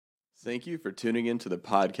Thank you for tuning in to the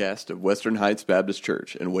podcast of Western Heights Baptist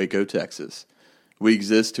Church in Waco, Texas. We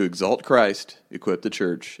exist to exalt Christ, equip the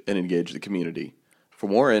church, and engage the community. For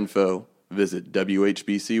more info, visit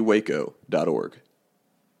whbcwaco.org.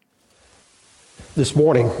 This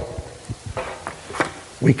morning,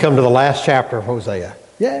 we come to the last chapter of Hosea.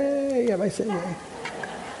 Yay! Everybody say yay.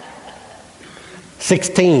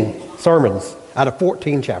 16 sermons out of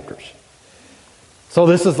 14 chapters. So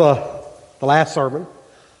this is the last sermon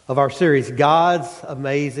of our series, God's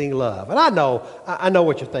Amazing Love. And I know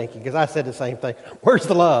what you're thinking, because I said the same thing. Where's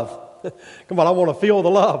the love? Come on, I want to feel the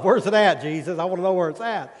love. Where's it at, Jesus? I want to know where it's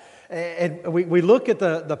at. And we look at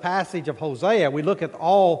the passage of Hosea. We look at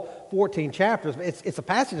all 14 chapters. It's a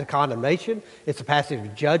passage of condemnation. It's a passage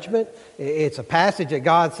of judgment. It's a passage that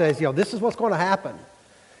God says, this is what's going to happen.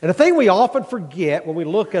 And the thing we often forget when we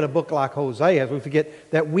look at a book like Hosea is we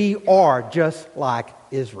forget that we are just like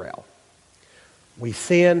Israel. We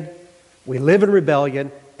sin, we live in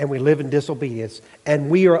rebellion, and we live in disobedience,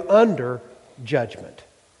 and we are under judgment.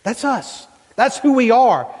 That's us. That's who we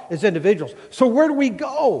are as individuals. So where do we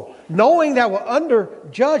go? Knowing that we're under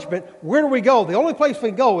judgment, where do we go? The only place we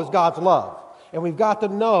can go is God's love. And we've got to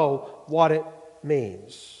know what it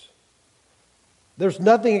means. There's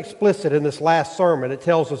nothing explicit in this last sermon that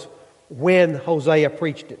tells us when Hosea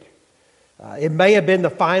preached it. It may have been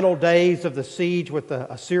the final days of the siege with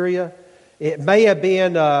Assyria. It may have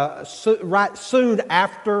been right soon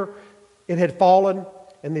after it had fallen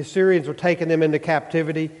and the Assyrians were taking them into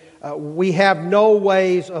captivity. We have no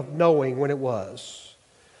ways of knowing when it was.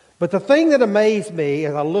 But the thing that amazed me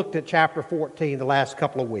as I looked at chapter 14 the last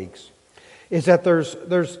couple of weeks is that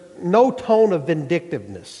there's no tone of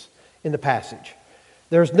vindictiveness in the passage.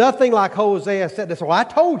 There's nothing like Hosea said this, well, I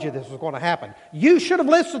told you this was going to happen. You should have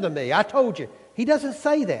listened to me. I told you. He doesn't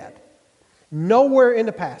say that. Nowhere in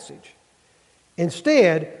the passage.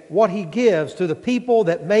 Instead, what he gives to the people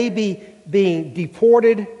that may be being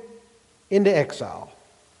deported into exile,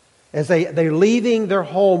 as they're leaving their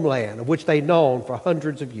homeland, of which they've known for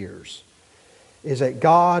hundreds of years, is that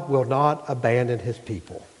God will not abandon his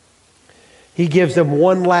people. He gives them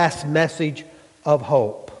one last message of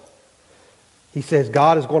hope. He says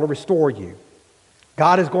God is going to restore you.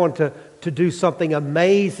 God is going to do something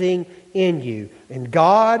amazing in you. And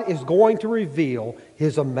God is going to reveal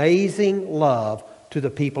his amazing love to the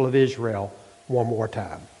people of Israel one more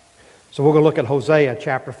time. So we're going to look at Hosea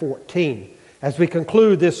chapter 14 as we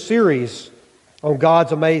conclude this series on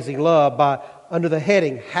God's amazing love under the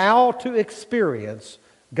heading, How to Experience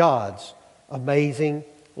God's Amazing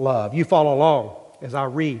Love. You follow along as I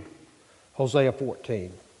read Hosea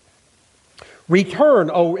 14. Return,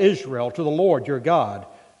 O Israel, to the Lord your God.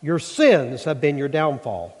 Your sins have been your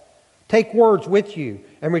downfall. Take words with you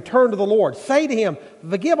and return to the Lord. Say to him,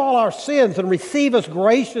 forgive all our sins and receive us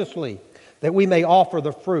graciously, that we may offer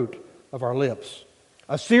the fruit of our lips.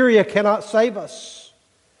 Assyria cannot save us.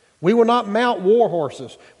 We will not mount war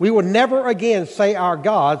horses. We will never again say our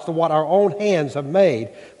gods to what our own hands have made.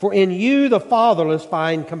 For in you the fatherless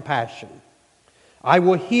find compassion. I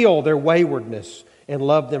will heal their waywardness and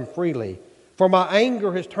love them freely. For my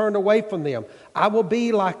anger has turned away from them. I will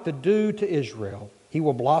be like the dew to Israel. He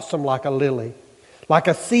will blossom like a lily. Like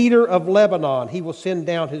a cedar of Lebanon, he will send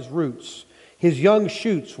down his roots. His young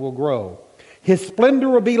shoots will grow. His splendor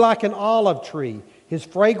will be like an olive tree. His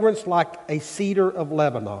fragrance like a cedar of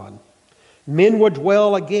Lebanon. Men will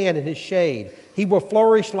dwell again in his shade. He will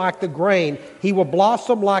flourish like the grain. He will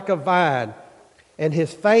blossom like a vine. And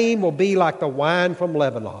his fame will be like the wine from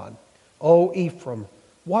Lebanon. O Ephraim,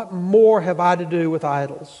 what more have I to do with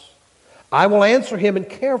idols? I will answer him and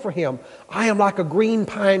care for him. I am like a green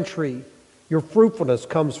pine tree. Your fruitfulness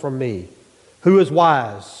comes from me. Who is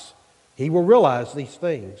wise? He will realize these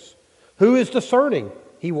things. Who is discerning?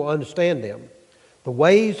 He will understand them. The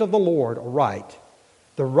ways of the Lord are right.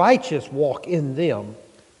 The righteous walk in them,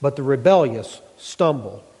 but the rebellious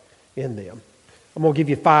stumble in them. I'm going to give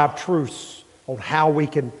you 5 truths on how we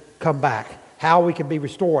can come back, how we can be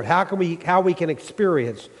restored, how we can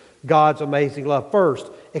experience God's amazing love. First,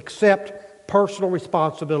 accept personal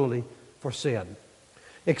responsibility for sin.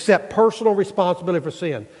 Accept personal responsibility for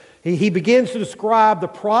sin. He begins to describe the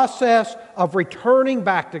process of returning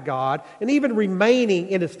back to God and even remaining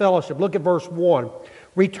in his fellowship. Look at verse 1.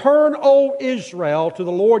 Return, O Israel, to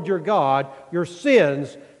the Lord your God. Your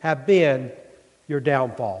sins have been your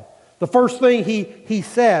downfall. The first thing he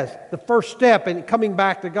says, the first step in coming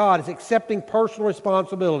back to God is accepting personal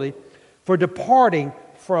responsibility for departing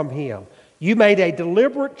from him. You made a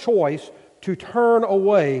deliberate choice to turn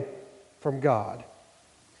away from God.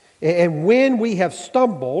 And when we have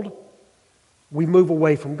stumbled, we move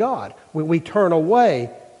away from God. When we turn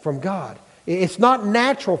away from God. It's not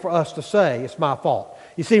natural for us to say, it's my fault.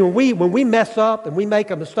 You see, when we mess up and we make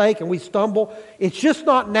a mistake and we stumble, it's just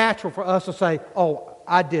not natural for us to say, oh,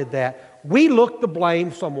 I did that. We look to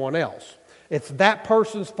blame someone else. It's that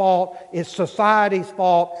person's fault. It's society's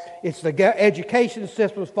fault. It's the education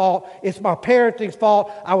system's fault. It's my parenting's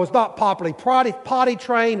fault. I was not properly potty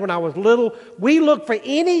trained when I was little. We look for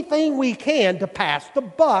anything we can to pass the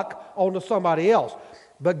buck on to somebody else.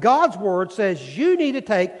 But God's Word says you need to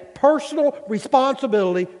take personal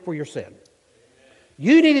responsibility for your sin.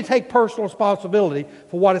 You need to take personal responsibility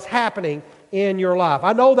for what is happening in your life.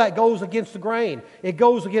 I know that goes against the grain. It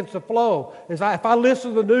goes against the flow. If I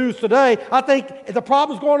listen to the news today, I think the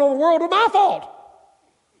problems going on in the world are my fault.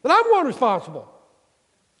 That I'm one responsible.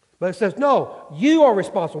 But it says, no, you are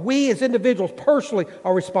responsible. We as individuals personally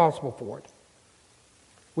are responsible for it.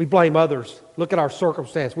 We blame others. Look at our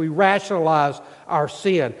circumstance. We rationalize our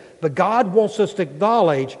sin. But God wants us to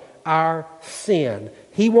acknowledge our sin.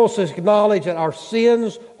 He wants us to acknowledge that our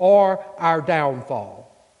sins are our downfall.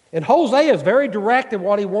 And Hosea is very direct in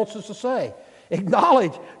what he wants us to say.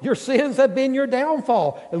 Acknowledge your sins have been your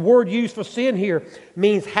downfall. The word used for sin here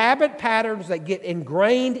means habit patterns that get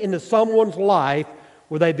ingrained into someone's life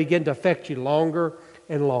where they begin to affect you longer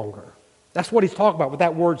and longer. That's what he's talking about with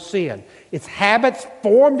that word sin. It's habits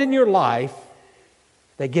formed in your life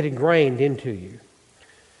that get ingrained into you.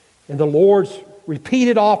 And the Lord's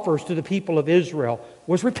repeated offers to the people of Israel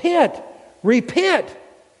was repent,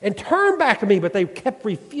 and turn back to me, but they kept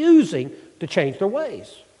refusing to change their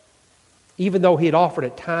ways, even though he had offered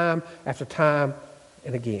it time after time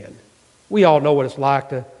and again. We all know what it's like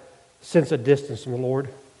to sense a distance from the Lord.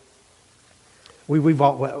 We've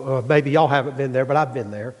all, maybe y'all haven't been there, but I've been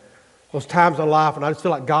there. Those times in life when I just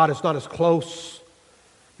feel like God is not as close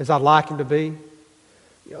as I'd like him to be.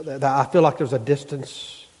 I feel like there's a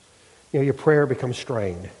distance. Your prayer becomes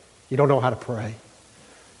strained. You don't know how to pray.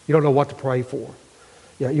 You don't know what to pray for.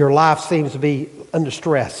 Your life seems to be under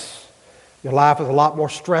stress. Your life is a lot more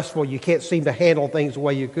stressful. You can't seem to handle things the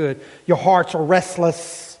way you could. Your hearts are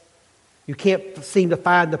restless. You can't seem to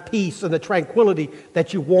find the peace and the tranquility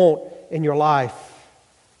that you want in your life.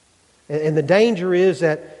 And the danger is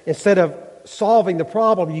that instead of solving the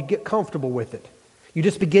problem, you get comfortable with it. You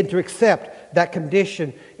just begin to accept that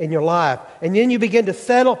condition in your life. And then you begin to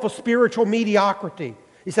settle for spiritual mediocrity.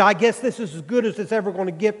 You say, I guess this is as good as it's ever going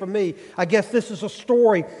to get for me. I guess this is a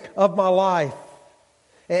story of my life.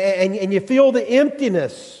 And you feel the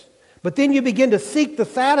emptiness. But then you begin to seek to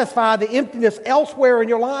satisfy the emptiness elsewhere in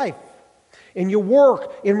your life. In your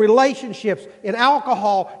work, in relationships, in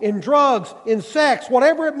alcohol, in drugs, in sex,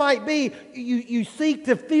 whatever it might be, you seek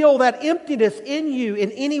to fill that emptiness in you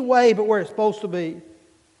in any way but where it's supposed to be.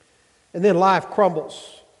 And then life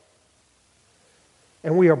crumbles.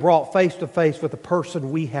 And we are brought face to face with the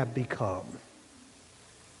person we have become.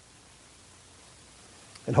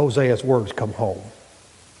 And Hosea's words come home.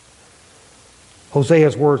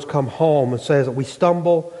 Hosea's words come home and says that we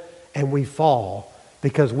stumble and we fall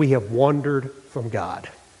because we have wandered from God.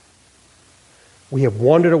 We have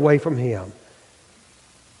wandered away from Him.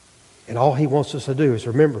 And all He wants us to do is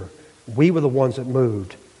remember, we were the ones that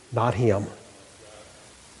moved, not Him.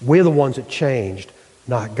 We're the ones that changed,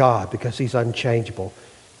 not God, because He's unchangeable.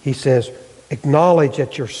 He says, acknowledge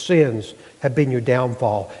that your sins have been your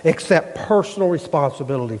downfall. Accept personal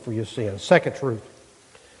responsibility for your sins. Second truth,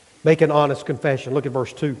 make an honest confession. Look at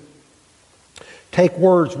verse 2. Take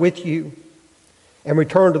words with you and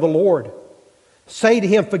return to the Lord. Say to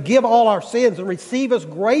Him, forgive all our sins and receive us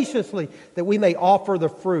graciously that we may offer the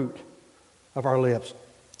fruit of our lips.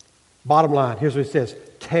 Bottom line, here's what it says.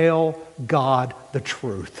 Tell God the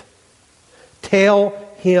truth. Tell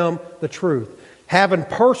Him the truth. Have a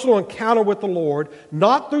personal encounter with the Lord,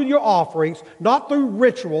 not through your offerings, not through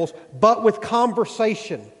rituals, but with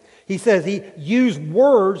conversation. He says He used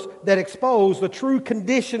words that expose the true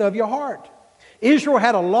condition of your heart. Israel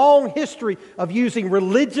had a long history of using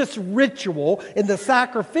religious ritual in the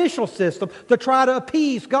sacrificial system to try to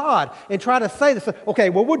appease God and try to say this, okay,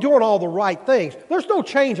 well, we're doing all the right things. There's no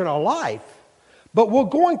change in our life, but we're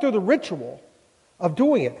going through the ritual of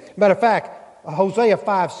doing it. Matter of fact, Hosea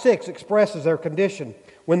 5:6 expresses their condition.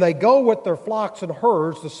 When they go with their flocks and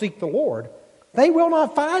herds to seek the Lord, they will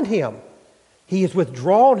not find Him. He has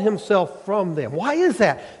withdrawn Himself from them. Why is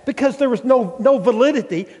that? Because there was no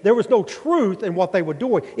validity, there was no truth in what they were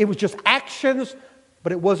doing. It was just actions,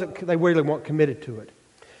 but it wasn't. They really weren't committed to it.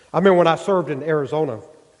 I remember when I served in Arizona,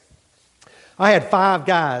 I had 5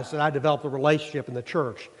 guys that I developed a relationship in the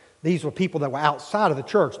church. These were people that were outside of the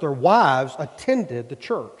church. Their wives attended the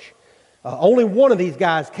church. Only one of these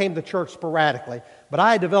guys came to church sporadically, but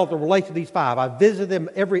I had developed a relationship with these 5. I visited them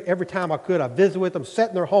every time I could. I visited with them, sat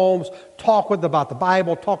in their homes, talked with them about the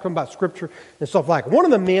Bible, talked to them about Scripture and stuff like that. One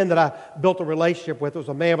of the men that I built a relationship with was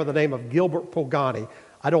a man by the name of Gilbert Pulgani.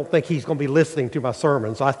 I don't think he's going to be listening to my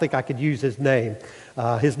sermons, so I think I could use his name.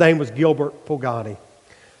 His name was Gilbert Pulgani.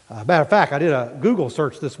 Matter of fact, I did a Google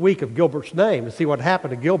search this week of Gilbert's name to see what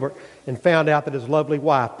happened to Gilbert and found out that his lovely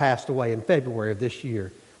wife passed away in February of this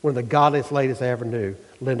year. One of the godliest ladies I ever knew,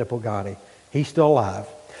 Linda Pulgani. He's still alive.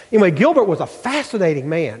 Anyway, Gilbert was a fascinating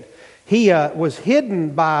man. He was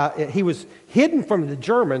hidden from the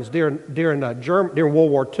Germans during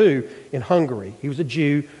World War II in Hungary. He was a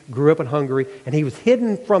Jew, grew up in Hungary, and he was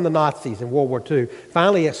hidden from the Nazis in World War II.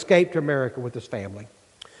 Finally escaped to America with his family.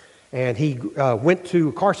 And he went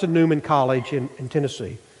to Carson Newman College in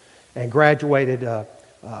Tennessee and graduated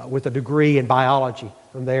with a degree in biology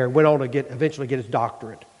from there. Went on to eventually get his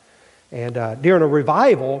doctorate. And during a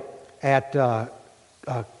revival at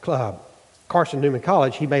Carson Newman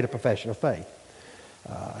College, he made a profession of faith.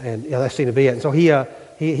 And that seemed to be it. And so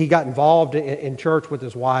he got involved in church with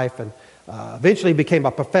his wife and eventually became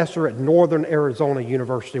a professor at Northern Arizona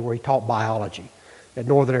University where he taught biology at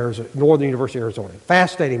Northern University of Arizona.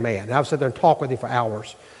 Fascinating man. And I would sit there and talk with him for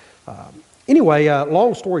hours. Anyway,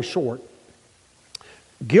 long story short,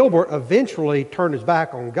 Gilbert eventually turned his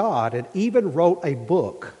back on God and even wrote a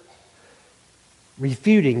book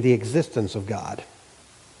refuting the existence of God.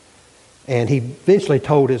 And he eventually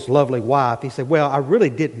told his lovely wife, he said, well, I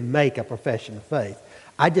really didn't make a profession of faith.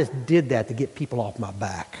 I just did that to get people off my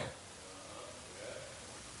back.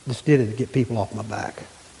 Just did it to get people off my back.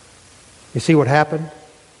 You see what happened?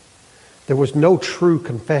 There was no true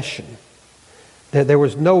confession. There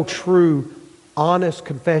was no true, honest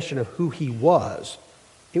confession of who he was.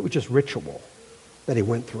 It was just ritual that he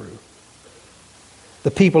went through.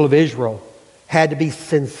 The people of Israel had to be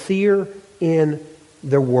sincere in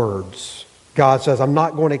their words. God says, I'm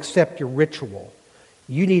not going to accept your ritual.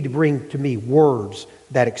 You need to bring to me words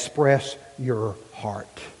that express your heart.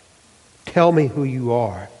 Tell me who you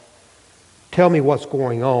are. Tell me what's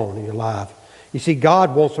going on in your life. You see,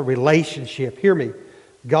 God wants a relationship. Hear me.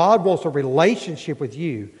 God wants a relationship with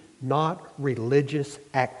you, not religious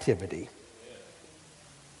activity.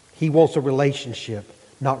 He wants a relationship,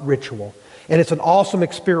 not ritual. And it's an awesome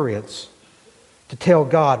experience to tell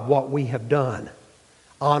God what we have done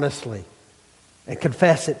honestly and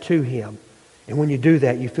confess it to Him. And when you do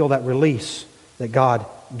that, you feel that release that God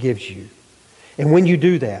gives you. And when you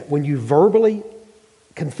do that, when you verbally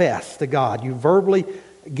confess to God, you verbally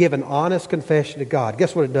give an honest confession to God,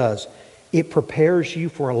 guess what it does? It prepares you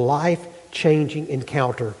for a life-changing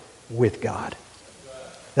encounter with God.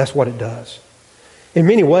 That's what it does. In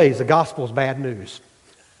many ways, the gospel is bad news.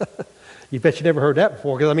 You bet you never heard that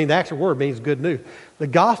before, because the actual word means good news. The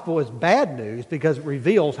gospel is bad news because it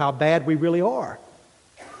reveals how bad we really are.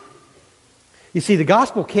 You see, the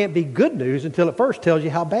gospel can't be good news until it first tells you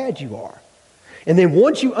how bad you are. And then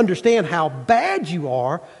once you understand how bad you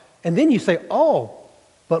are, and then you say, oh,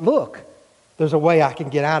 but look, there's a way I can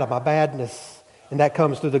get out of my badness. And that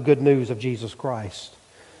comes through the good news of Jesus Christ.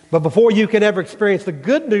 But before you can ever experience the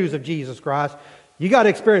good news of Jesus Christ, you got to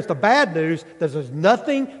experience the bad news that there's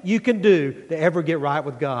nothing you can do to ever get right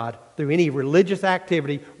with God through any religious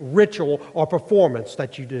activity, ritual, or performance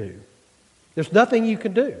that you do. There's nothing you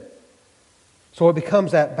can do. So it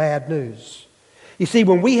becomes that bad news. You see,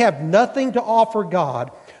 when we have nothing to offer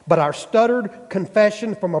God but our stuttered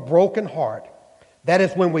confession from a broken heart, that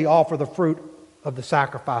is when we offer the fruit of the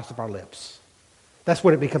sacrifice of our lips. That's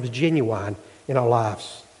when it becomes genuine in our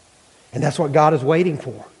lives. And that's what God is waiting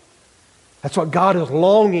for. That's what God is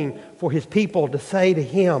longing for His people to say to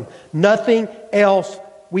Him. Nothing else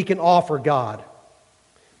we can offer God.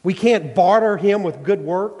 We can't barter Him with good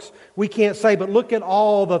works. We can't say, but look at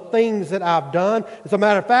all the things that I've done. As a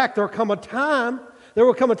matter of fact, there will come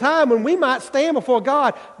a time when we might stand before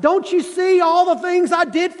God. Don't you see all the things I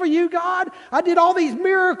did for you, God? I did all these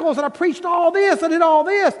miracles and I preached all this, I did all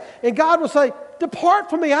this. And God will say, depart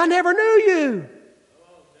from me, I never knew you.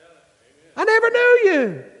 I never knew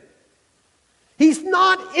you. He's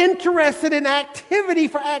not interested in activity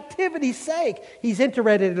for activity's sake. He's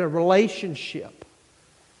interested in a relationship.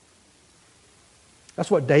 That's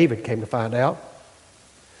what David came to find out.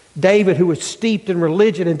 David, who was steeped in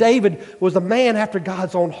religion, and David was a man after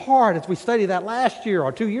God's own heart, as we studied that last year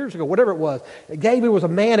or 2 years ago, whatever it was. David was a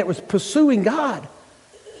man that was pursuing God,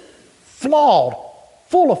 flawed,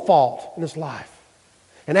 full of fault in his life.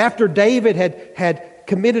 And after David had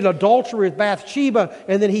committed adultery with Bathsheba,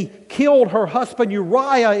 and then he killed her husband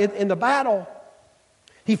Uriah in the battle,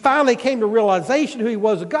 He finally came to realization who he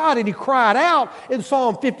was, a God, and he cried out in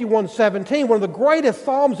Psalm 51:17, one of the greatest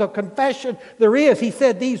psalms of confession there is. He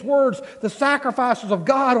said these words, "The sacrifices of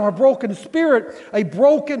God are a broken spirit, a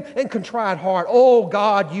broken and contrite heart. Oh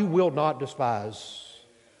God, you will not despise."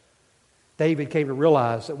 David came to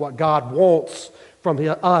realize that what God wants from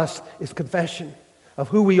us is confession of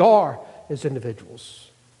who we are as individuals.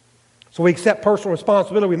 So we accept personal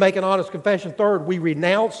responsibility. We make an honest confession. Third, we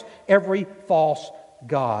renounce every false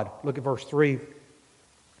God. Look at verse 3. You've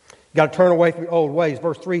got to turn away from the old ways.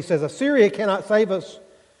 Verse 3 says, "Assyria cannot save us.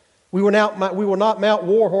 We will not mount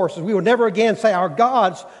war horses. We will never again say our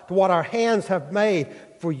gods to what our hands have made.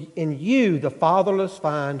 For in you the fatherless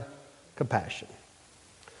find compassion."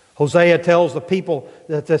 Hosea tells the people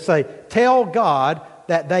that they say, "Tell God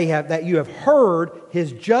that you have heard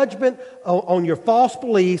His judgment on your false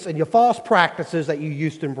beliefs and your false practices that you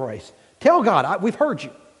used to embrace." Tell God, we've heard you.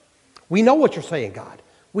 We know what you're saying, God.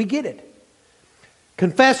 We get it.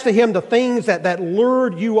 Confess to Him the things that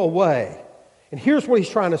lured you away. And here's what He's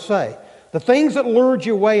trying to say. The things that lured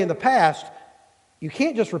you away in the past, you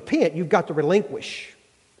can't just repent. You've got to relinquish.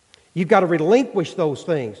 You've got to relinquish those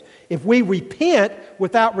things. If we repent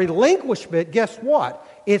without relinquishment, guess what?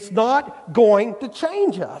 It's not going to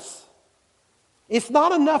change us. It's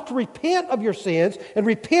not enough to repent of your sins and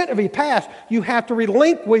repent of your past. You have to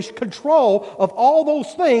relinquish control of all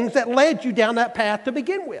those things that led you down that path to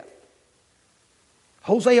begin with.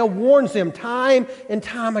 Hosea warns them time and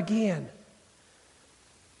time again.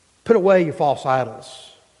 Put away your false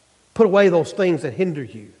idols. Put away those things that hinder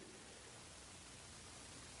you.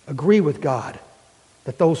 Agree with God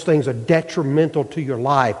that those things are detrimental to your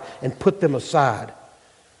life and put them aside.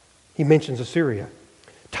 He mentions Assyria.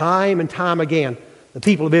 Time and time again, the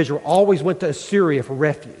people of Israel always went to Assyria for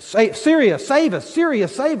refuge. Syria, save us. Syria,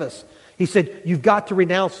 save us. He said, you've got to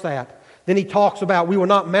renounce that. Then he talks about we will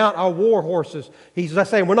not mount our war horses. He's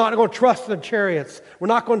saying we're not going to trust in chariots. We're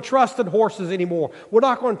not going to trust in horses anymore. We're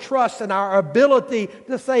not going to trust in our ability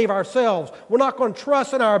to save ourselves. We're not going to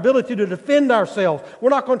trust in our ability to defend ourselves.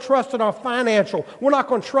 We're not going to trust in our financial. We're not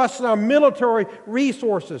going to trust in our military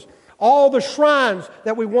resources. All the shrines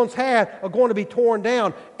that we once had are going to be torn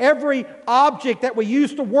down. Every object that we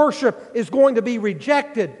used to worship is going to be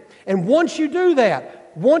rejected. And once you do that,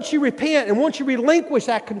 once you repent and once you relinquish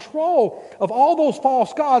that control of all those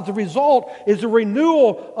false gods, the result is a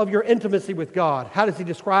renewal of your intimacy with God. How does he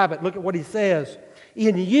describe it? Look at what he says.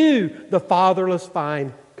 In you, the fatherless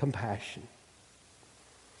find compassion.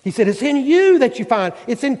 He said, it's in you that you find,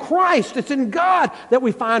 it's in Christ, it's in God that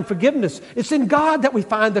we find forgiveness. It's in God that we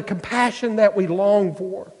find the compassion that we long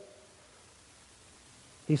for.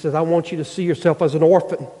 He says, I want you to see yourself as an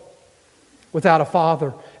orphan without a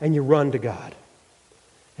father, and you run to God.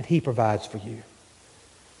 And He provides for you.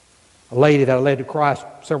 A lady that I led to Christ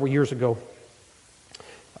several years ago,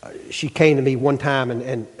 she came to me one time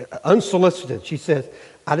and unsolicited, she said,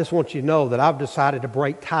 I just want you to know that I've decided to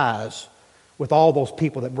break ties with all those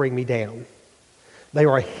people that bring me down. They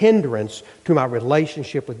are a hindrance to my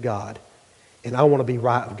relationship with God, and I want to be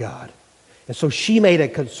right with God. And so she made a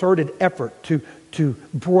concerted effort to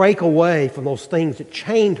break away from those things that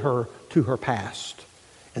chained her to her past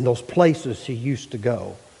and those places she used to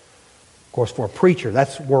go. Of course, for a preacher,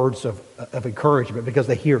 that's words of encouragement because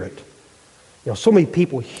they hear it. You know, so many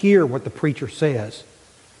people hear what the preacher says,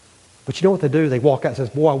 but you know what they do? They walk out and says,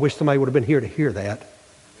 boy, I wish somebody would have been here to hear that.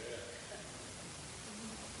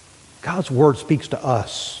 God's Word speaks to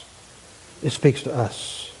us. It speaks to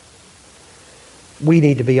us. We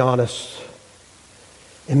need to be honest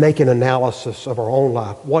and make an analysis of our own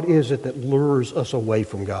life. What is it that lures us away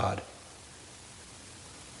from God?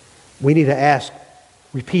 We need to ask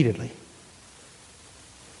repeatedly,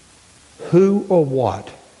 who or what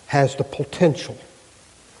has the potential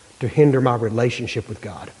to hinder my relationship with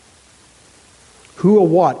God? Who or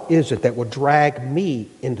what is it that will drag me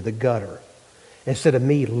into the gutter instead of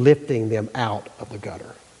me lifting them out of the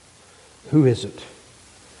gutter? Who is it?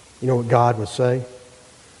 You know what God would say?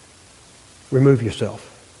 Remove yourself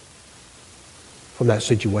from that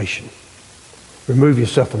situation. Remove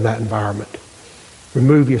yourself from that environment.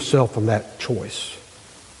 Remove yourself from that choice.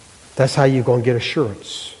 That's how you're going to get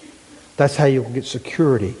assurance. That's how you're going to get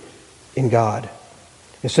security in God.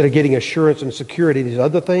 Instead of getting assurance and security in these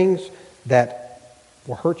other things that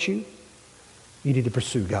will hurt you, you need to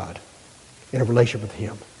pursue God in a relationship with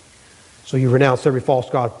Him. So you renounce every false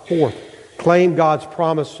god. Fourth, claim God's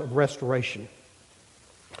promise of restoration.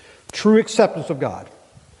 True acceptance of God.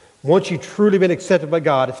 Once you've truly been accepted by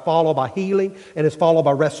God, it's followed by healing and it's followed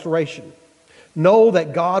by restoration. Know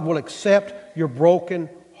that God will accept your broken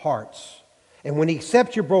hearts. And when He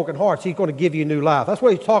accepts your broken hearts, He's going to give you new life. That's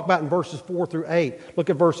what He's talking about in verses 4 through 8. Look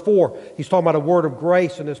at verse 4. He's talking about a word of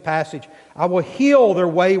grace in this passage. I will heal their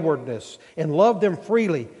waywardness and love them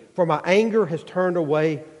freely, for my anger has turned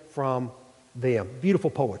away from them. Beautiful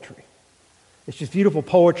poetry. It's just beautiful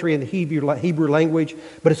poetry in the Hebrew language,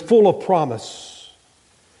 but it's full of promise.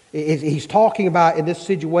 He's talking about, in this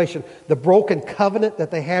situation, the broken covenant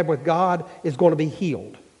that they had with God is going to be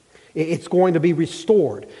healed. It's going to be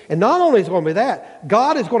restored. And not only is it going to be that,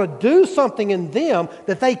 God is going to do something in them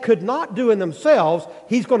that they could not do in themselves.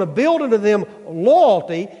 He's going to build into them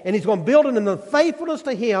loyalty, and He's going to build into them faithfulness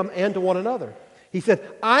to Him and to one another. He said,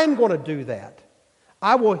 I'm going to do that.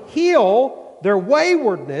 I will heal their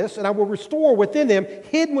waywardness, and I will restore within them,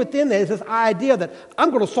 hidden within them, is this idea that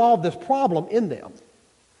I'm going to solve this problem in them.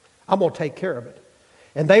 I'm going to take care of it.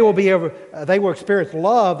 And they will experience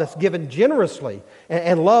love that's given generously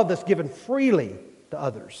and love that's given freely to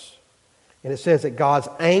others. And it says that God's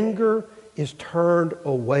anger is turned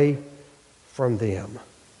away from them.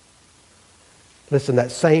 Listen,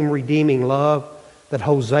 that same redeeming love that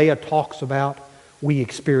Hosea talks about, we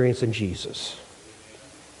experience in Jesus.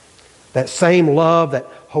 That same love that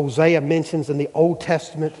Hosea mentions in the Old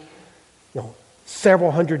Testament,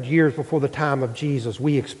 several hundred years before the time of Jesus,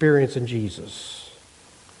 we experience in Jesus.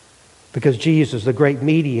 Because Jesus, the great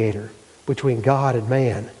mediator between God and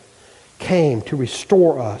man, came to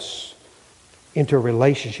restore us into a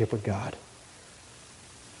relationship with God.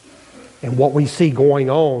 And what we see going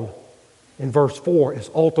on in verse 4 is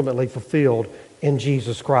ultimately fulfilled in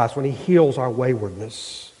Jesus Christ when He heals our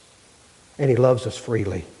waywardness and He loves us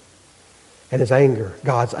freely. And His anger,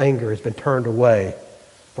 God's anger, has been turned away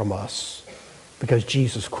from us because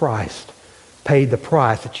Jesus Christ paid the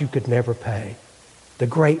price that you could never pay. The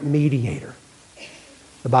great mediator.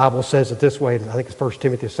 The Bible says it this way, and I think it's 1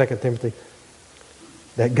 Timothy or 2 Timothy,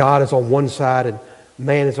 that God is on one side and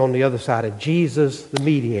man is on the other side, and Jesus, the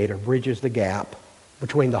mediator, bridges the gap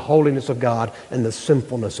between the holiness of God and the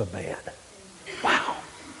sinfulness of man. Wow.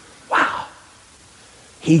 Wow.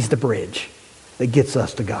 He's the bridge that gets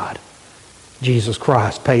us to God. Jesus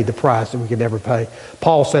Christ paid the price that we could never pay.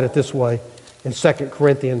 Paul said it this way in 2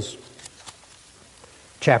 Corinthians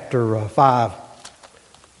chapter 5,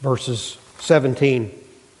 verses 17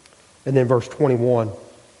 and then verse 21.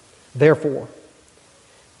 Therefore,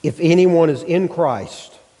 if anyone is in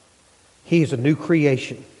Christ, he is a new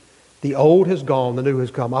creation. The old has gone, the new has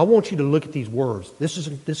come. I want you to look at these words. This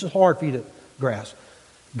is hard for you to grasp.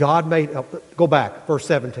 God made, go back, verse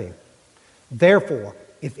 17. Therefore,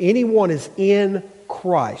 if anyone is in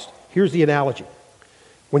Christ, here's the analogy.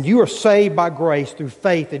 When you are saved by grace through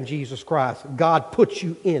faith in Jesus Christ, God puts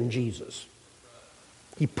you in Jesus.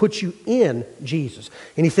 He puts you in Jesus.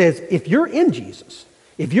 And He says, if you're in Jesus,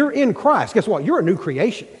 if you're in Christ, guess what? You're a new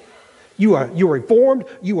creation. You are reformed.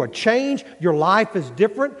 You are changed. Your life is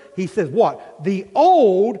different. He says what? The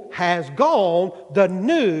old has gone. The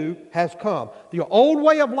new has come. Your old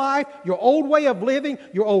way of life, your old way of living,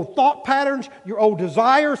 your old thought patterns, your old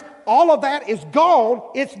desires, all of that is gone.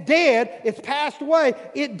 It's dead. It's passed away.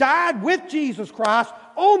 It died with Jesus Christ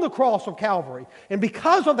on the cross of Calvary. And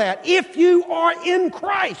because of that, if you are in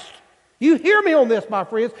Christ, you hear me on this, my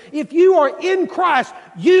friends, if you are in Christ,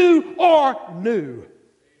 you are new.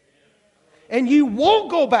 And you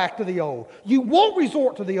won't go back to the old. You won't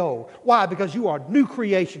resort to the old. Why? Because you are a new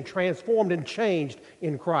creation, transformed and changed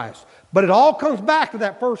in Christ. But it all comes back to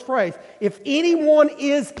that first phrase. If anyone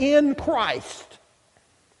is in Christ,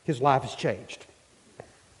 his life is changed.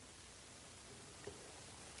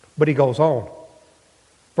 But he goes on.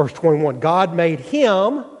 Verse 21, God made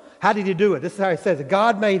him, how did He do it? This is how He says it.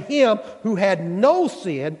 God made him who had no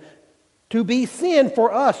sin to be sin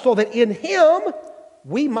for us, so that in him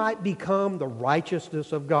we might become the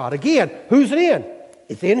righteousness of God. Again, who's it in?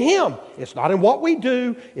 It's in Him. It's not in what we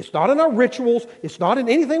do. It's not in our rituals. It's not in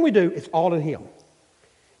anything we do. It's all in Him.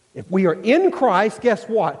 If we are in Christ, guess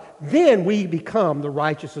what? Then we become the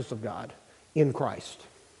righteousness of God in Christ.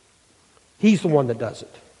 He's the one that does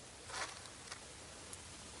it.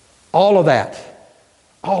 All of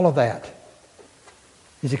that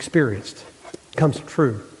is experienced, comes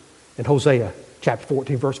true in Hosea chapter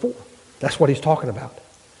 14, verse 4. That's what he's talking about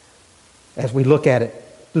as we look at it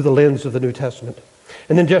through the lens of the New Testament.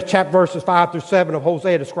 And then just chapter verses 5 through 7 of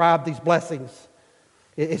Hosea describe these blessings.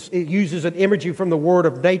 It uses an imagery from the word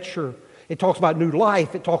of nature. It talks about new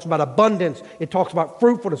life. It talks about abundance. It talks about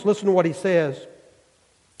fruitfulness. Listen to what he says.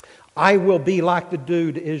 I will be like the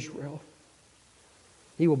dew to Israel.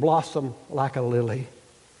 He will blossom like a lily.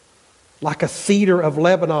 Like a cedar of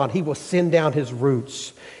Lebanon, he will send down his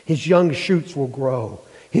roots. His young shoots will grow.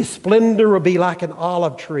 His splendor will be like an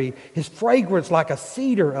olive tree, his fragrance like a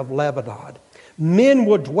cedar of Lebanon. Men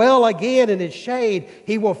will dwell again in his shade.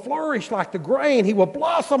 He will flourish like the grain. He will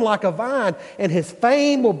blossom like a vine, and his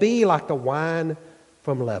fame will be like the wine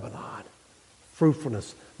from Lebanon.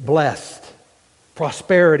 Fruitfulness, blessed,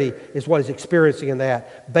 prosperity is what he's experiencing in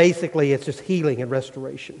that. Basically, it's just healing and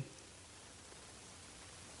restoration.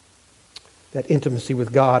 That intimacy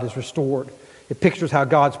with God is restored. It pictures how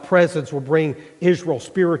God's presence will bring Israel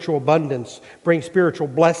spiritual abundance, bring spiritual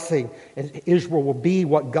blessing, and Israel will be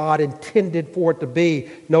what God intended for it to be.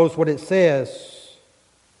 Notice what it says.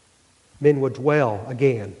 Men will dwell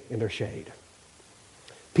again in their shade.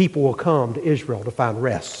 People will come to Israel to find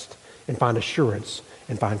rest and find assurance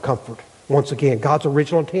and find comfort. Once again, God's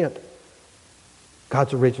original intent.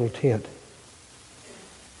 God's original intent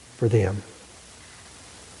for them.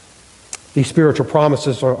 These spiritual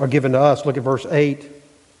promises are given to us. Look at verse 8.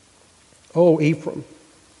 O Ephraim,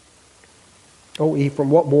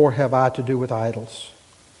 what more have I to do with idols?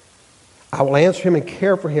 I will answer him and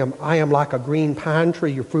care for him. I am like a green pine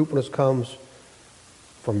tree. Your fruitfulness comes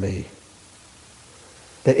from me.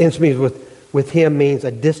 That intimacy with him means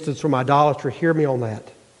a distance from idolatry. Hear me on that.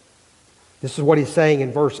 This is what he's saying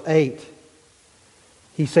in verse 8.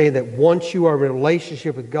 He's saying that once you are in a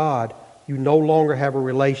relationship with God, you no longer have a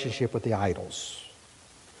relationship with the idols.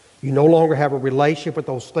 You no longer have a relationship with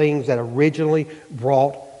those things that originally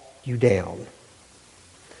brought you down.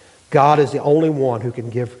 God is the only one who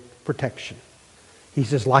can give protection. He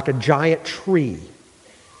says, like a giant tree,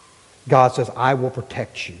 God says, I will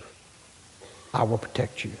protect you. I will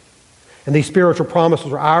protect you. And these spiritual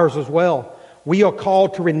promises are ours as well. We are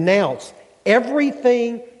called to renounce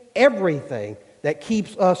everything that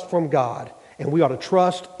keeps us from God. And we ought to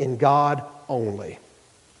trust in God only.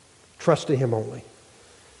 Trust in Him only.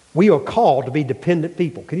 We are called to be dependent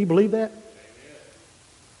people. Can you believe that?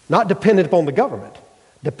 Not dependent upon the government.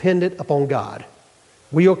 Dependent upon God.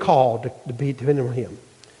 We are called to be dependent on Him.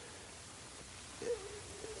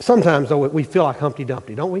 Sometimes, though, we feel like Humpty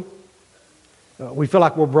Dumpty, don't we? We feel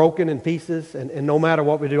like we're broken in pieces, and no matter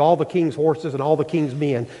what we do, all the king's horses and all the king's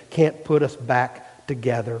men can't put us back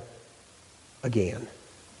together again.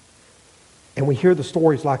 And we hear the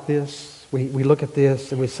stories like this. We look at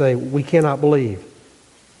this and we say, we cannot believe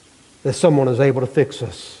that someone is able to fix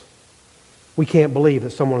us. We can't believe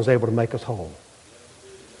that someone is able to make us whole.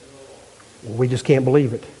 We just can't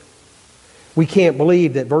believe it. We can't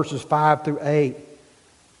believe that verses 5 through 8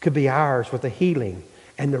 could be ours with the healing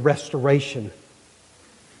and the restoration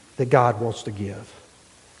that God wants to give.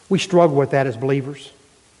 We struggle with that as believers.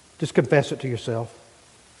 Just confess it to yourself.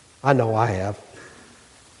 I know I have.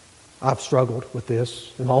 I've struggled with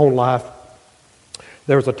this in my own life.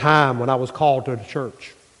 There was a time when I was called to the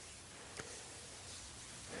church.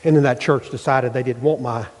 And then that church decided they didn't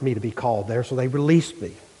want me to be called there, so they released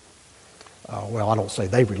me. Well, I don't say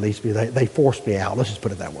they released me. They forced me out. Let's just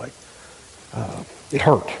put it that way. It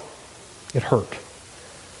hurt. It hurt.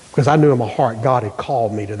 Because I knew in my heart God had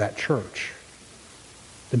called me to that church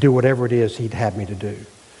to do whatever it is He'd had me to do.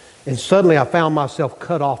 And suddenly I found myself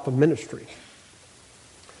cut off from ministry.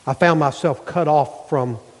 I found myself cut off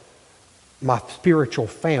from my spiritual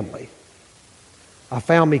family. I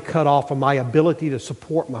found me cut off from my ability to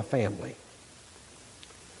support my family.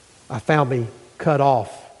 I found me cut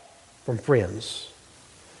off from friends.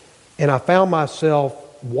 And I found myself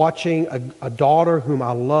watching a daughter whom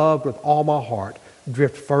I loved with all my heart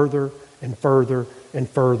drift further and further and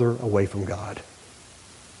further away from God.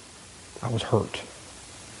 I was hurt.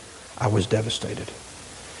 I was devastated.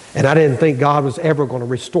 And I didn't think God was ever going to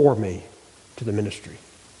restore me to the ministry.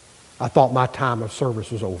 I thought my time of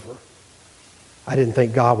service was over. I didn't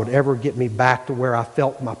think God would ever get me back to where I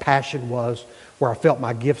felt my passion was, where I felt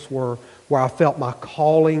my gifts were, where I felt my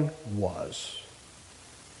calling was.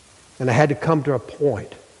 And I had to come to a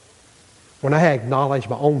point when I had acknowledged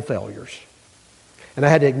my own failures. And I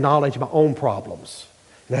had to acknowledge my own problems.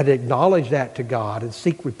 And I had to acknowledge that to God and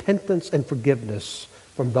seek repentance and forgiveness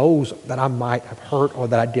from those that I might have hurt or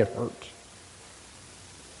that I did hurt.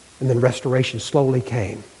 And then restoration slowly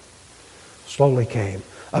came. Slowly came.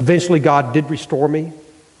 Eventually God did restore me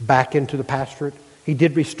back into the pastorate. He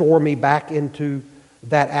did restore me back into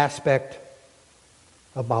that aspect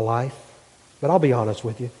of my life. But I'll be honest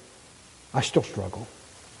with you, I still struggle.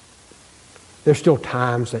 There's still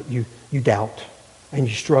times that you doubt and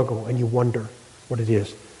you struggle and you wonder what it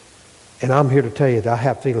is. And I'm here to tell you that I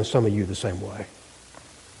have feelings some of you the same way.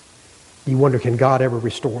 You wonder, can God ever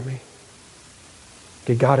restore me?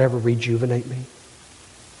 Can God ever rejuvenate me?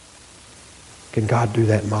 Can God do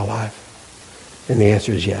that in my life? And the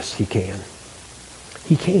answer is yes, He can.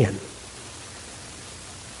 He can.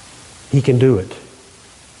 He can do it.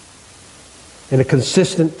 And a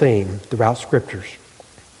consistent theme throughout Scriptures,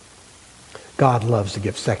 God loves to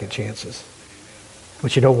give second chances.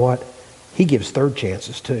 But you know what? He gives third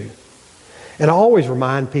chances too. And I always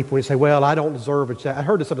remind people, when you say, well, I don't deserve a chance. I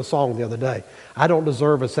heard this in a song the other day. I don't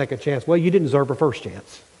deserve a second chance. Well, you didn't deserve a first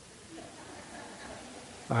chance.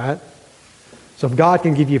 All right? So if God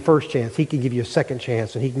can give you a first chance, He can give you a second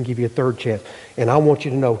chance, and He can give you a third chance. And I want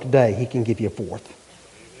you to know today, He can give you a fourth.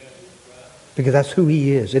 Because that's who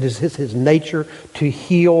He is. It is His nature to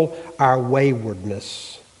heal our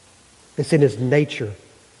waywardness. It's in His nature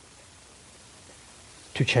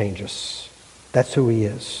to change us. That's who He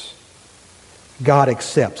is. God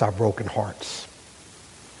accepts our broken hearts.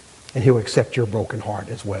 And He'll accept your broken heart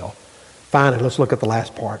as well. Finally, let's look at the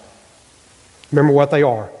last part. Remember what they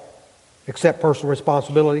are. Accept personal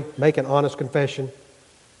responsibility, make an honest confession,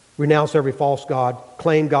 renounce every false god,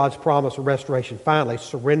 claim God's promise of restoration. Finally,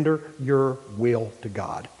 surrender your will to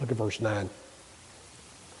God. Look at verse 9.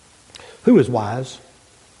 Who is wise?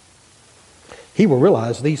 He will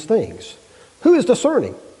realize these things. Who is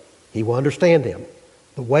discerning? He will understand them.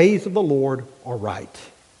 The ways of the Lord are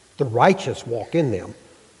right. The righteous walk in them,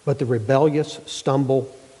 but the rebellious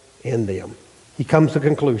stumble in them. He comes to a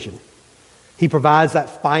conclusion. He provides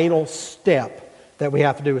that final step that we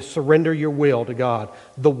have to do, is surrender your will to God.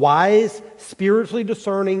 The wise, spiritually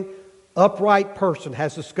discerning, upright person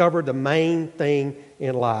has discovered the main thing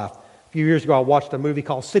in life. A few years ago, I watched a movie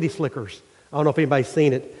called City Slickers. I don't know if anybody's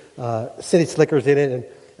seen it. City Slickers in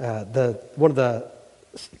it, and one of the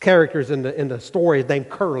characters in the story is named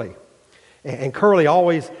Curly. And Curly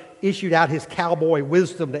always issued out his cowboy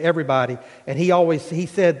wisdom to everybody. And he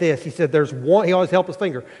said this. He said, he always held his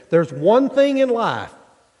finger. There's one thing in life,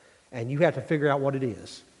 and you have to figure out what it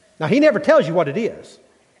is. Now, he never tells you what it is.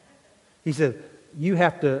 He said, you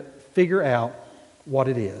have to figure out what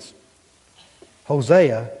it is.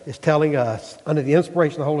 Hosea is telling us, under the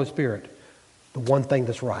inspiration of the Holy Spirit, the one thing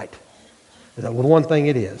that's right. The one thing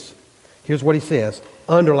it is. Here's what he says.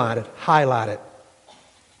 Underline it. Highlight it.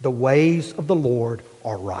 The ways of the Lord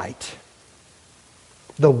are right.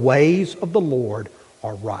 The ways of the Lord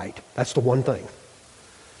are right. That's the one thing.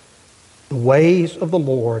 The ways of the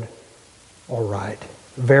Lord are right.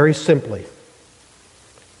 Very simply,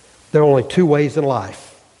 there are only two ways in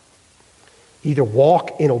life. Either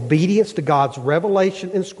walk in obedience to God's revelation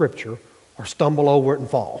in Scripture or stumble over it and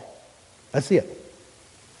fall. That's it.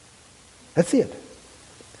 That's it.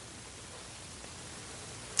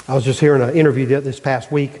 I was just hearing an interview this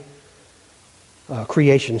past week.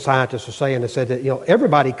 Creation scientists were saying, they said that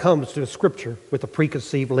everybody comes to the Scripture with a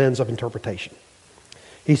preconceived lens of interpretation.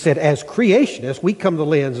 He said, as creationists, we come to the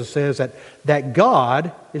lens that says that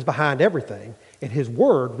God is behind everything, and His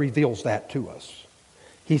Word reveals that to us.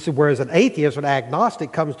 He said, whereas an atheist or an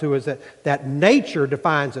agnostic comes to us that nature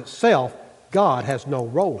defines itself, God has no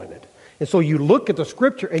role in it. And so you look at the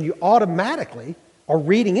Scripture and you automatically are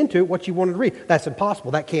reading into it what you wanted to read. That's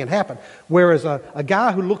impossible. That can't happen. Whereas a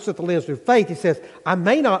guy who looks at the lens through faith, he says, I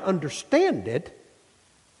may not understand it,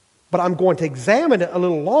 but I'm going to examine it a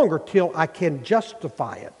little longer till I can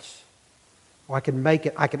justify it. Or I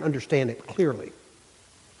can understand it clearly.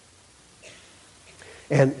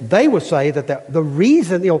 And they would say that the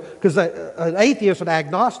reason, because an atheist, an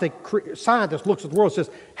agnostic scientist looks at the world and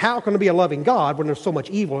says, how can there be a loving God when there's so much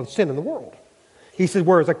evil and sin in the world? He says,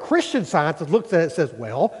 whereas a Christian scientist looks at it and says,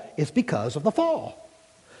 well, it's because of the fall.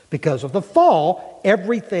 Because of the fall,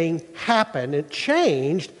 everything happened and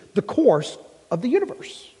changed the course of the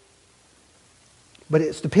universe. But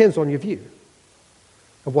it depends on your view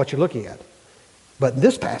of what you're looking at. But in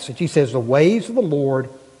this passage, he says, the ways of the Lord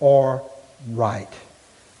are right.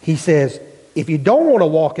 He says, if you don't want to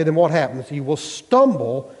walk in them, what happens? You will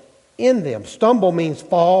stumble in them. Stumble means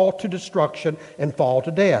fall to destruction and fall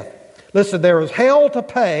to death. Listen, there is hell to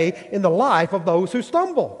pay in the life of those who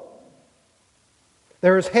stumble.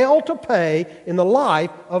 There is hell to pay in the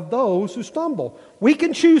life of those who stumble. We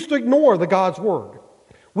can choose to ignore the God's Word.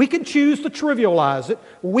 We can choose to trivialize it.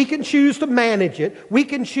 We can choose to manage it. We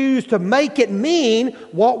can choose to make it mean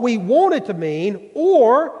what we want it to mean.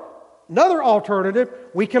 Or, another alternative,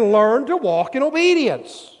 we can learn to walk in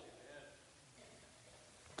obedience.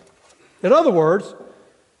 In other words,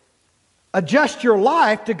 adjust your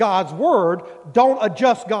life to God's Word. Don't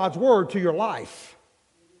adjust God's Word to your life.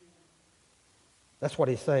 That's what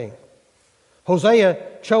he's saying.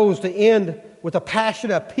 Hosea chose to end with a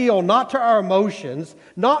passionate appeal not to our emotions,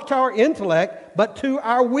 not to our intellect, but to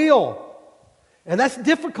our will. And that's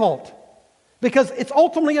difficult. Because it's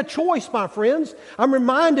ultimately a choice, my friends. I'm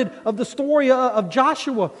reminded of the story of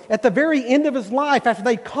Joshua at the very end of his life after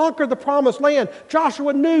they conquered the promised land.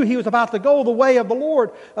 Joshua knew he was about to go the way of the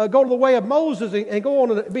Lord, go to the way of Moses and go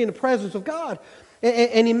on and be in the presence of God.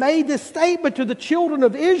 And he made this statement to the children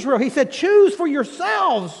of Israel. He said, choose for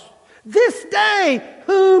yourselves this day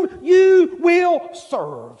whom you will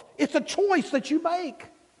serve. It's a choice that you make.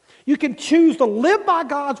 You can choose to live by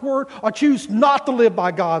God's word or choose not to live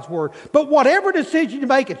by God's word. But whatever decision you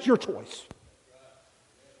make, it's your choice.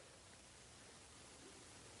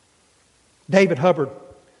 David Hubbard,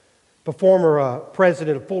 the former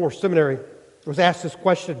president of Fuller Seminary, was asked this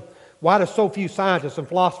question: why do so few scientists and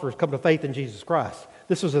philosophers come to faith in Jesus Christ?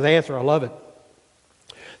 This was his answer. I love it.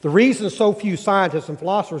 The reason so few scientists and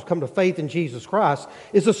philosophers come to faith in Jesus Christ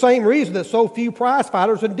is the same reason that so few prize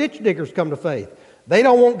fighters and ditch diggers come to faith. They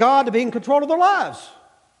don't want God to be in control of their lives.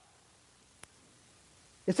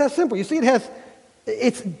 It's that simple. You see,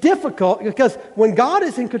 it's difficult because when God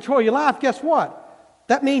is in control of your life, guess what?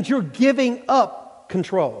 That means you're giving up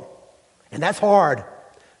control. And that's hard.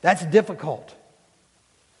 That's difficult.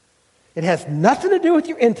 It has nothing to do with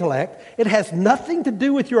your intellect. It has nothing to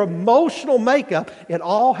do with your emotional makeup. It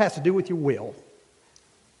all has to do with your will.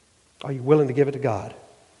 Are you willing to give it to God?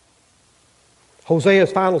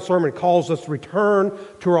 Hosea's final sermon calls us to return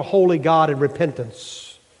to our holy God in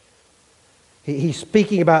repentance. He's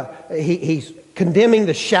speaking about, he's condemning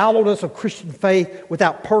the shallowness of Christian faith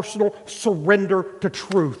without personal surrender to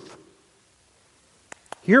truth.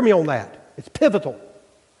 Hear me on that. It's pivotal.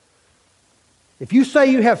 If you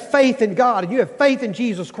say you have faith in God and you have faith in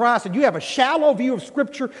Jesus Christ and you have a shallow view of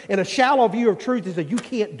Scripture and a shallow view of truth, is that you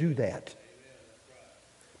can't do that.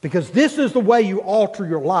 Because this is the way you alter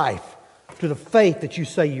your life to the faith that you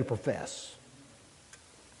say you profess.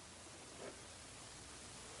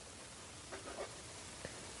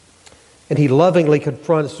 And he lovingly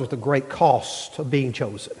confronts us with the great cost of being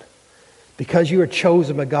chosen. Because you are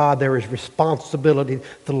chosen by God, there is responsibility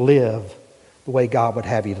to live the way God would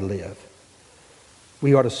have you to live.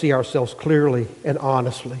 We ought to see ourselves clearly and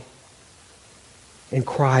honestly and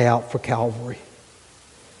cry out for Calvary.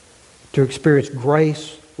 To experience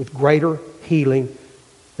grace with greater healing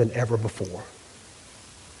than ever before.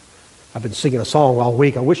 I've been singing a song all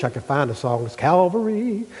week. I wish I could find a song. It's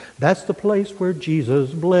Calvary. That's the place where Jesus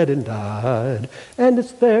bled and died. And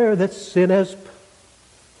it's there that sin has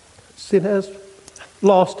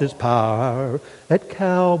lost his power at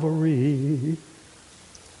Calvary.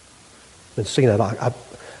 Been singing that.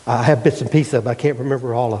 I have bits and pieces of it, but I can't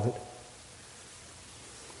remember all of it.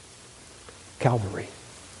 Calvary.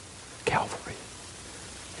 Calvary.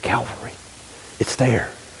 Calvary. It's there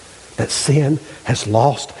that sin has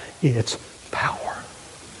lost its power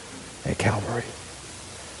at Calvary.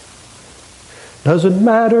 Doesn't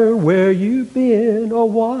matter where you've been or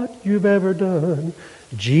what you've ever done.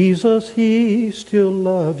 Jesus, he still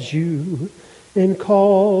loves you and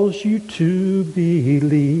calls you to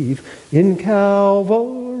believe in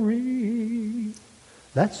Calvary.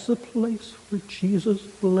 That's the place where Jesus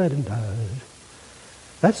bled and died.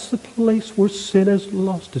 That's the place where sin has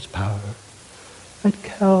lost its power. At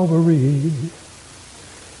Calvary.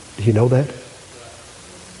 Do you know that?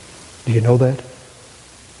 Do you know that?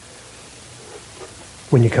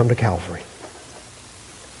 When you come to Calvary,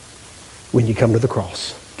 when you come to the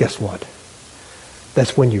cross, guess what?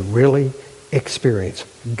 That's when you really experience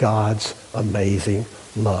God's amazing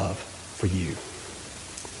love for you.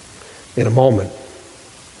 In a moment,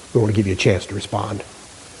 we want to give you a chance to respond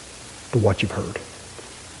to what you've heard.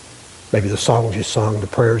 Maybe the songs you sung, the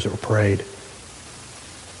prayers that were prayed,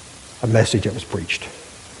 a message that was preached,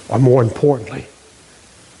 or more importantly,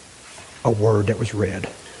 a word that was read.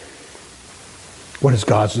 What is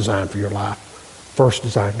God's design for your life? First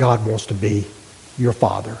design, God wants to be your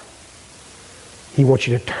Father. He wants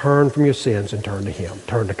you to turn from your sins and turn to Him,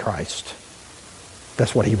 turn to Christ.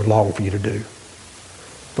 That's what He would long for you to do.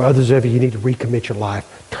 For others of you, you need to recommit your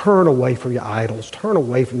life. Turn away from your idols. Turn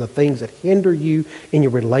away from the things that hinder you in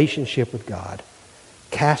your relationship with God.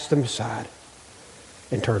 Cast them aside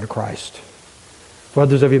and turn to Christ. For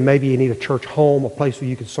others of you, maybe you need a church home, a place where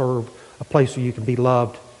you can serve, a place where you can be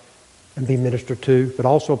loved and be ministered to, but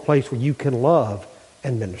also a place where you can love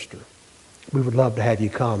and minister. We would love to have you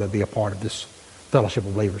come and be a part of this fellowship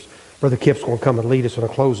of believers. Brother Kip's going to come and lead us in a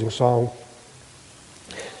closing song.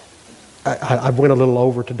 I went a little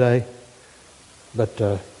over today, but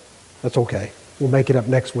that's okay. We'll make it up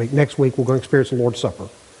next week. Next week we're going to experience the Lord's Supper.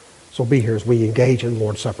 So be here as we engage in the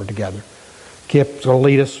Lord's Supper together. Kip's going to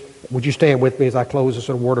lead us. Would you stand with me as I close this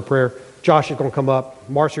in a word of prayer? Josh is going to come up.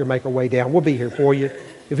 Marcia will make her way down. We'll be here for you.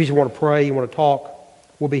 If you want to pray, you want to talk,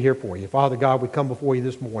 we'll be here for you. Father God, we come before you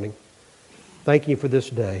this morning. Thank you for this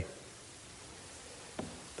day.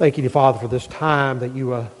 Thank you, Father, for this time that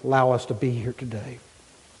you allow us to be here today.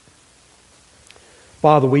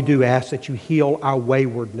 Father, we do ask that you heal our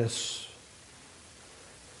waywardness.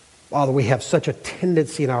 Father, we have such a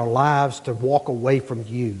tendency in our lives to walk away from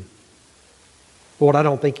you. Lord, I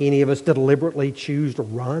don't think any of us deliberately choose to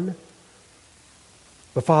run.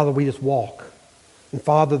 But Father, we just walk. And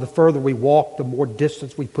Father, the further we walk, the more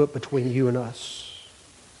distance we put between you and us.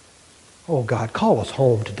 Oh God, call us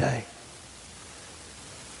home today.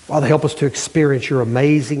 Father, help us to experience your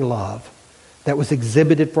amazing love that was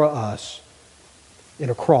exhibited for us in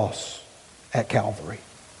a cross at Calvary.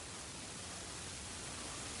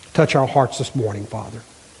 Touch our hearts this morning, Father.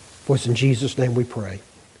 For it's in Jesus' name we pray.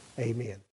 Amen.